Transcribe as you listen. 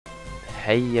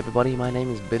Hey everybody, my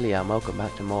name is Billy and welcome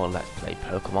back to more Let's Play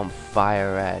Pokemon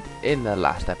Fire Red. In the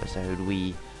last episode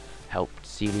we helped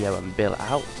Celio and Bill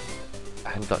out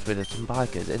and got rid of some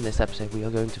bikers. In this episode we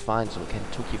are going to find some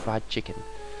Kentucky Fried Chicken.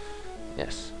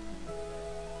 Yes.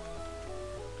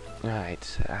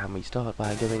 Right, and we start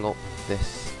by going up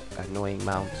this annoying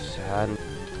mountain.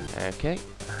 Okay,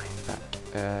 I'm back.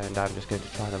 And I'm just going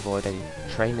to try and avoid any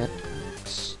trainer.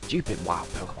 Stupid wild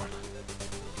Pokemon.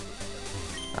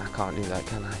 I can't do that,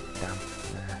 can I? Damn.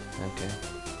 Okay.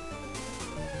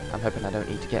 I'm hoping I don't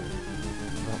need to get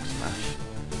Rock Smash.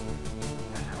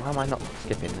 Why am I not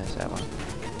skipping this out one?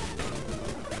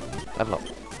 Level up.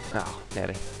 Oh,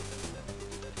 nearly.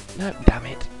 No, damn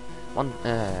it.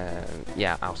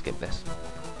 Yeah, I'll skip this.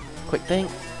 Quick thing.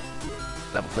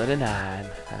 Level 39.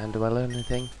 And do I learn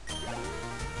anything?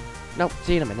 Nope,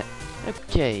 see you in a minute.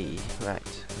 Okay,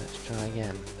 right. Let's try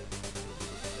again.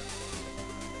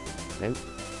 Nope.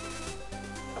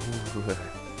 Ooh.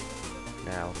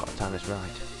 Now I've got to time this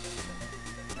right.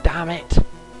 Damn it!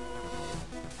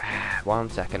 1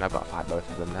 second, I've got to fight both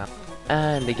of them now.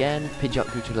 And again, Pidgeot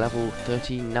grew to level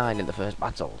 39 in the first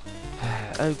battle.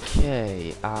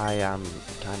 Okay, I am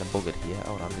kind of buggered here.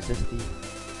 Hold on, is this the...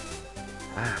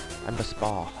 Ember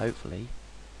Spa, hopefully.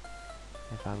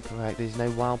 If I'm correct, there's no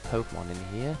wild Pokemon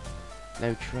in here.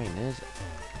 No trainers.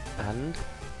 And...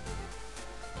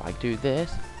 if I do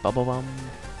this, bubble bum.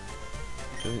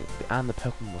 And the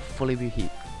Pokemon were fully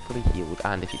healed.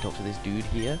 And if you talk to this dude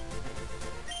here,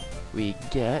 we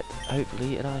get,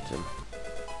 hopefully, an item.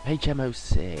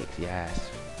 HMO6,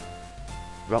 yes.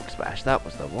 Rock Smash, that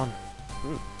was the one.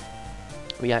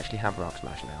 We actually have Rock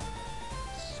Smash now.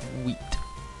 Sweet.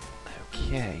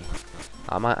 Okay.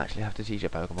 I might actually have to teach a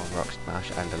Pokemon Rock Smash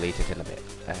and delete it in a bit.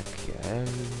 Okay.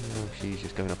 Oh, she's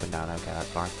just going up and down. Okay, that's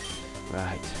fine.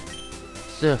 Right.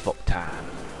 Surf up time.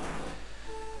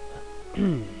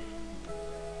 Avoid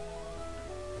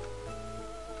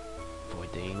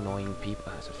the annoying people.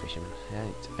 That's a fisherman.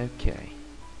 Right, okay.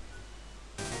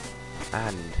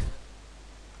 And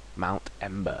Mount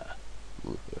Ember.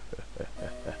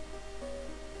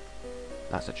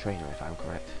 That's a trainer if I'm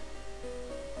correct.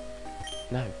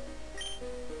 No.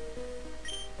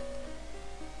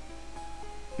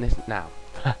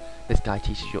 This guy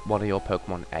teaches you one of your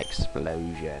Pokemon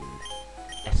Explosion.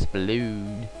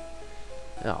 Explode.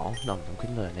 Oh, none of them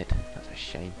can learn it. That's a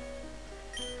shame.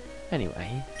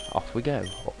 Anyway, off we go.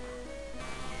 Up.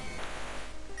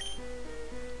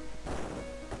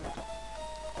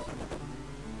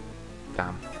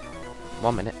 Damn.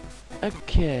 1 minute.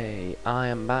 Okay, I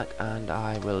am back and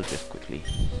I will just quickly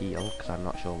heal because I'm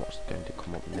not sure what's going to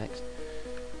come up next.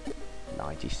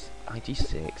 96.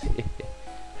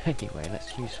 Anyway,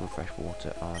 let's use some fresh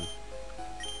water on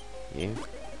you.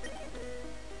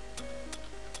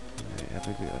 Have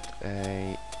we got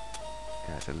a...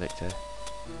 that's a Lictor.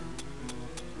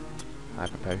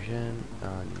 Hyper Potion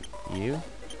on you.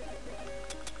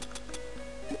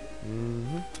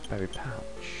 Berry Pouch.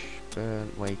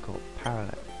 Burn, Wake Up,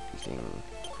 Paralysing.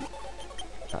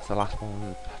 That's the last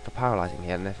one for paralysing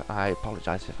here, and if I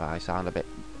apologise if I sound a bit...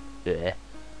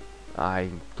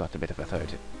 I've got a bit of a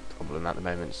throat problem at the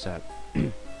moment, so...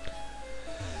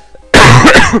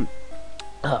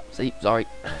 see, sorry.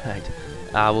 Right.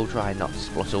 I will try not to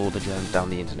splut all the germs down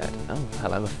the internet. Oh,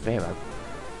 hello, a Pharaoh.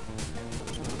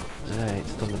 Right,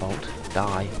 Thunderbolt.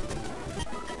 Die.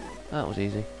 That was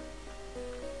easy.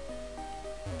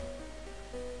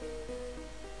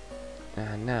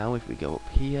 And now, if we go up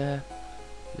here...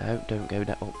 no, don't go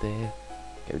up there.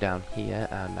 Go down here,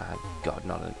 and God,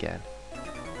 not again.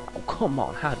 Oh, come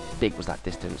on, how big was that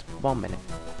distance? 1 minute.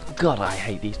 God, I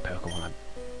hate these Pokemon.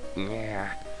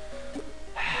 Yeah.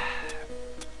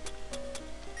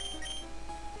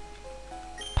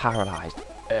 Paralysed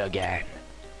again.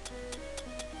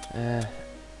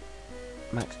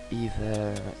 Max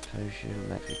Ether, Max Potion,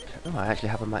 Max Repair. Oh, I actually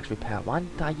have a Max Repair. Why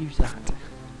didn't I use that?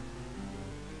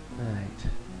 Right.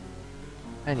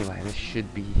 Anyway, this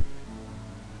should be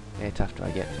it after I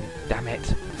get through. Damn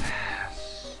it!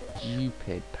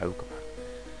 Stupid Pokemon.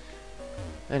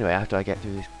 Anyway, after I get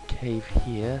through this cave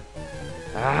here.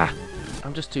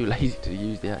 I'm just too lazy to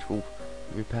use the actual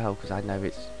repel because I know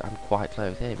I'm quite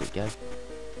close. There we go.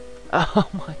 Oh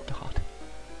my god.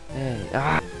 Hey.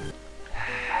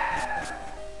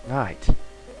 Right.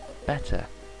 Better.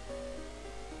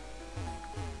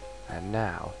 And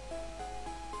now,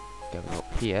 going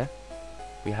up here,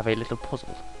 we have a little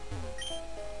puzzle.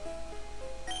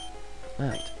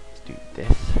 Right, let's do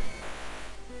this.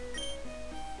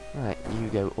 Right, you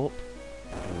go up.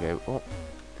 You go up.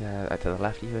 To the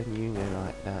left even, you go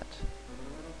like that.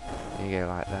 You go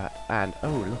like that. And,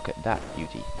 oh, look at that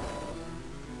beauty.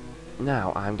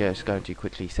 Now I'm just going to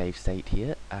quickly save state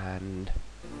here, and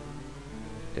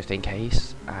just in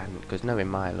case, and because knowing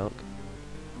my luck,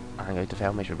 I'm going to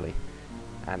fail miserably.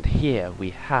 And here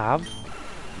we have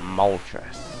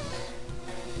Moltres.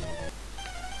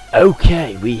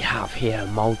 Okay, we have here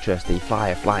Moltres, the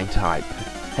flying type.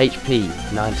 HP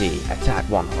 90, attack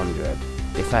 100,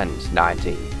 defense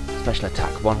 90, special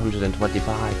attack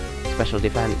 125, special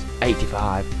defense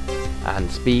 85, and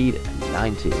speed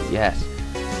 90. Yes,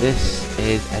 this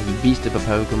is a beast of a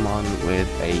Pokemon with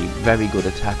a very good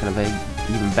attack and a very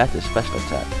even better special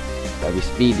attack. Very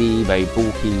speedy, very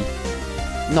bulky,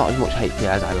 not as much HP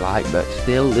as I like, but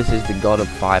still this is the god of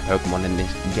fire Pokemon in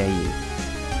this game.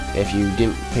 If you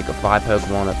didn't pick up fire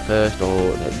Pokemon at first,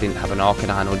 or didn't have an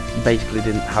Arcanine, or basically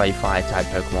didn't have a fire type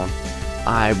Pokemon,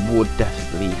 I would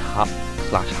definitely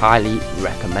highly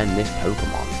recommend this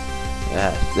Pokemon.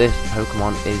 Yes, this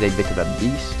Pokemon is a bit of a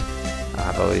beast.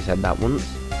 I've already said that once.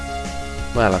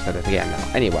 Well, I've said it again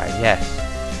now. Anyway, yes.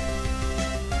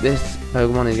 This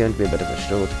Pokemon is going to be a bit of a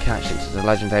struggle to catch since it's a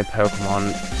legendary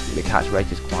Pokemon. The catch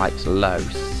rate is quite low,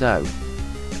 so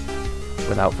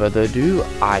without further ado,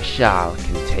 I shall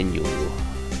continue.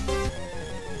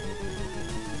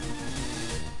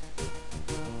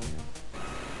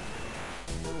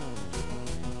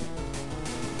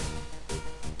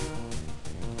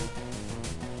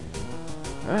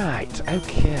 Right,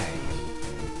 okay.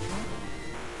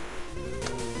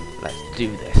 Let's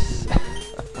do this.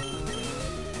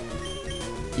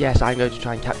 Yes, I'm going to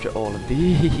try and capture all of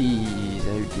these.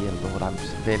 Oh dear lord, I'm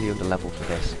severely under leveled for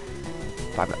this.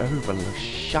 If I'm over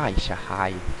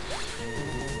high.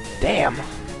 Damn!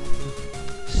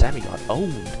 Sammy got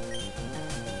owned.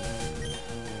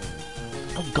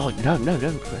 Oh god, no,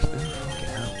 don't press no fucking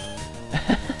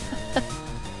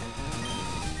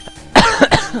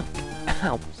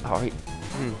hell. Ow, sorry.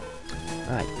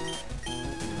 Right.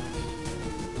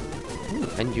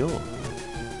 Endure.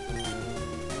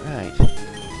 Right.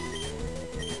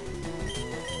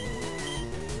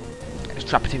 Let's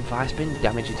trap it in fire spin,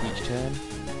 damage it each turn.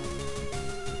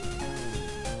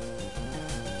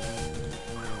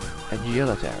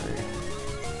 Agility.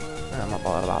 I'm not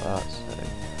bothered about that, so.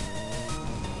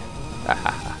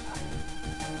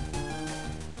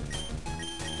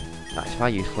 Right, if I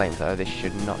use Flamethrower, this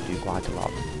should not do quite a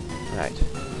lot. Right.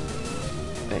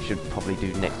 It should probably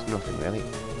do next nothing really.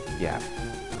 Yeah.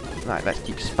 Right, let's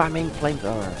keep spamming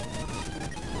Flamethrower.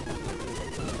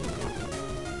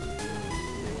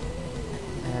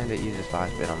 And it uses fire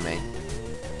spin on me.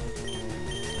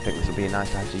 I think this will be a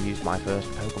nice time to use my first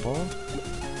Pokeball.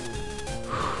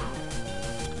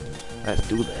 Let's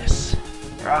do this.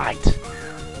 Right.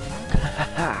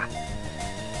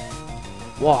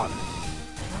 One.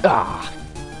 Ah.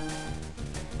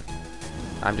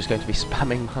 I'm just going to be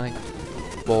spamming my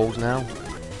balls now.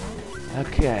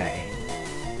 Okay.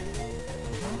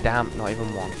 Damn, not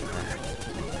even one.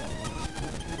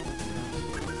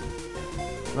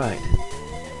 Right.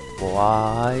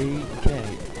 Why?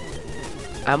 Okay.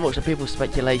 Amongst the people's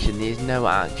speculation, there is no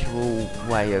actual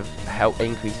way of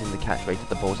increasing the catch rate of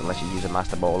the balls unless you use a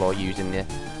Master Ball or using the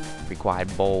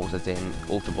required balls, as in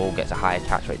Ultra Ball gets a higher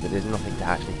catch rate, but there's nothing to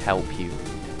actually help you.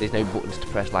 There's no buttons to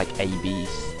press like A, B,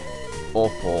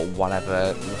 up or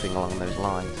whatever, nothing along those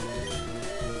lines.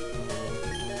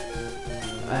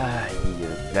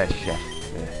 There's Chef.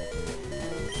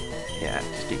 Yeah,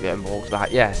 just keep getting balls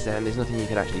back. Yes, and there's nothing you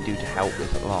can actually do to help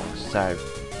this along, so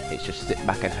it's just sit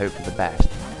back and hope for the best.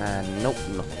 And nope,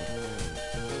 nothing.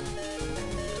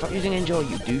 Stop using Endure,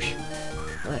 you douche.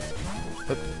 Right,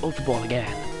 but Ultra Ball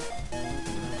again.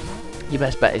 Your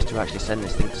best bet is to actually send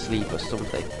this thing to sleep or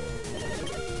something.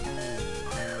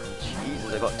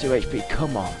 Jesus, I got 2 HP.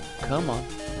 Come on, come on.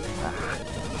 Ah.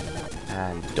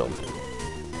 And done.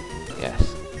 Yes.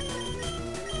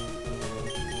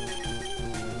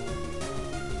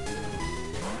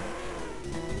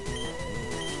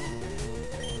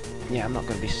 Yeah, I'm not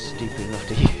going to be stupid enough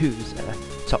to use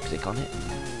Toxic on it.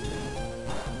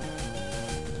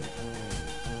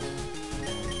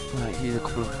 Right, use a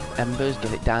couple of Embers,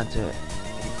 get it down to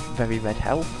very red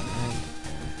health.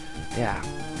 And yeah.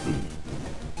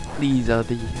 These are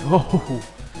the... Oh!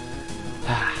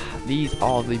 These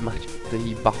are the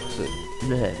bosses.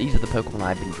 These are the Pokemon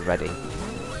I've been dreading.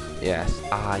 Yes,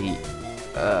 fucking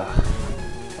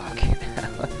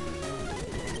hell.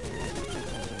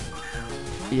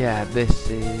 Yeah, this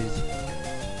is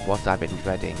what I've been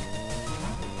dreading.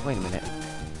 Wait a minute.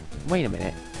 Wait a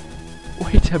minute.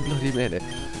 Wait a bloody minute.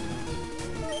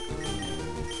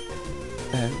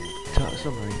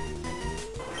 Summary.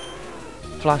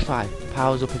 Flash 5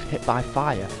 powers up if hit by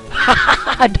fire.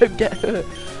 I don't get hurt.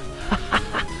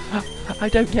 I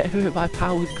don't get hurt by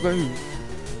powered drones.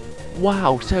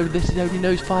 Wow, so this is only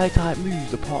knows fire type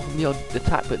moves apart from the odd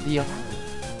attack, but the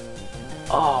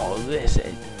oh, this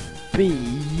is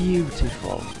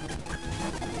beautiful.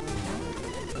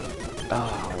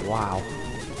 Oh, wow.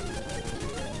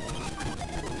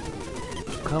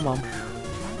 Come on.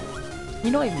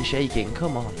 You're not even shaking,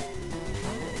 come on.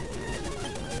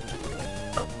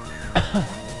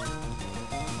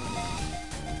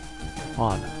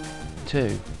 One,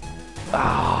 two.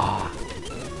 Ah.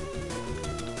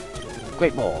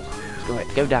 Great ball.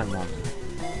 Go down one.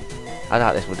 I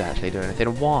doubt this would actually do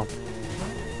anything. One.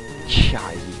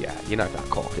 Yeah, you know if I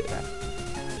caught it there.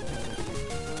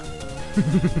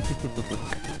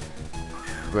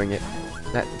 Bring it.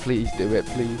 Please do it,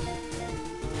 please.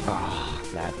 Ah,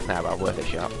 no, about worth a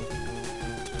shot.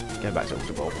 Go back to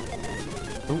the ball.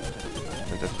 Ooh,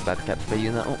 I just about to kept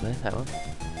speeding that up there, that one.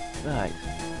 Right.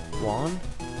 1,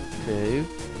 2,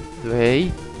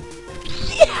 3.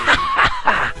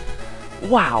 Yeah!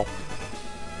 Wow!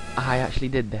 I actually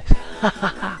did this.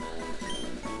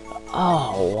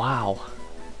 Oh wow!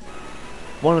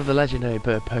 One of the legendary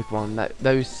bird Pokemon that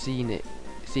those seeing it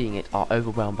are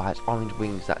overwhelmed by its orange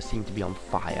wings that seem to be on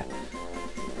fire.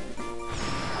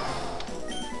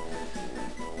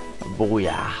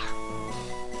 Booyah!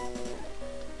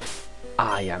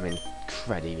 I am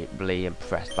incredibly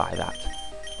impressed by that.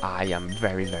 I am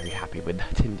very, very happy with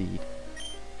that indeed.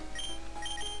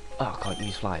 Oh, I can't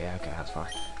use fly. Yeah, okay, that's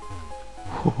fine.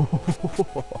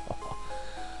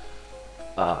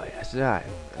 Oh yes, right.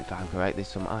 If I'm correct,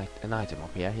 there's an item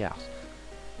up here. Yes.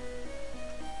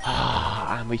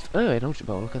 Ah, and we've an Ultra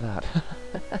Ball. Look at that.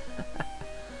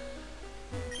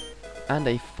 And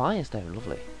a Firestone.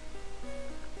 Lovely.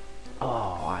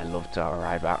 Oh, I love to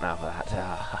ride about now for that.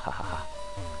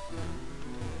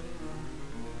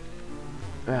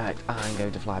 Right, I'm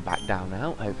going to fly back down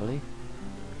now, hopefully.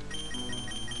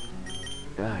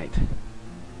 Right.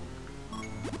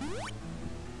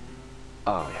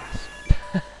 Oh, yes.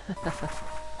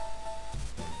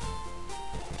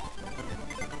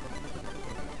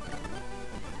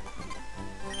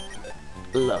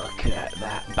 Look at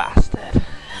that bastard.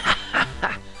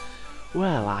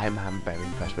 Well, I'm very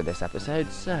impressed with this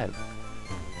episode, so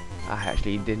I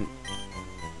actually didn't...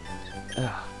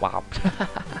 wow.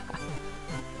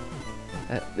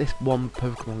 This one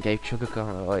Pokemon gave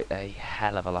Sugarcon a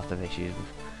hell of a lot of issues.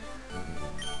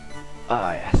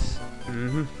 Oh yes.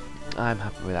 I'm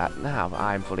happy with that. Now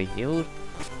I'm fully healed.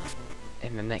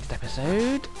 In the next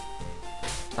episode,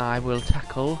 I will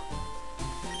tackle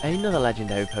another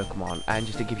legendary Pokemon, and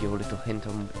just to give you a little hint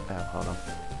on... hold on.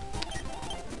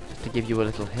 Just to give you a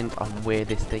little hint on where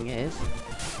this thing is.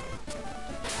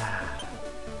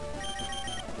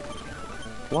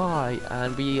 Why?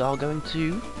 And we are going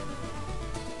to...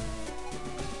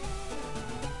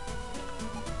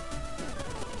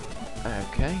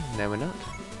 Okay, no we're not.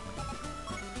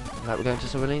 Right, we're going to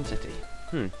Cerulean City.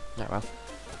 Oh well.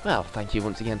 Well, thank you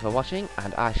once again for watching,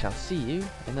 and I shall see you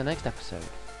in the next episode.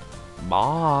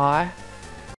 Bye!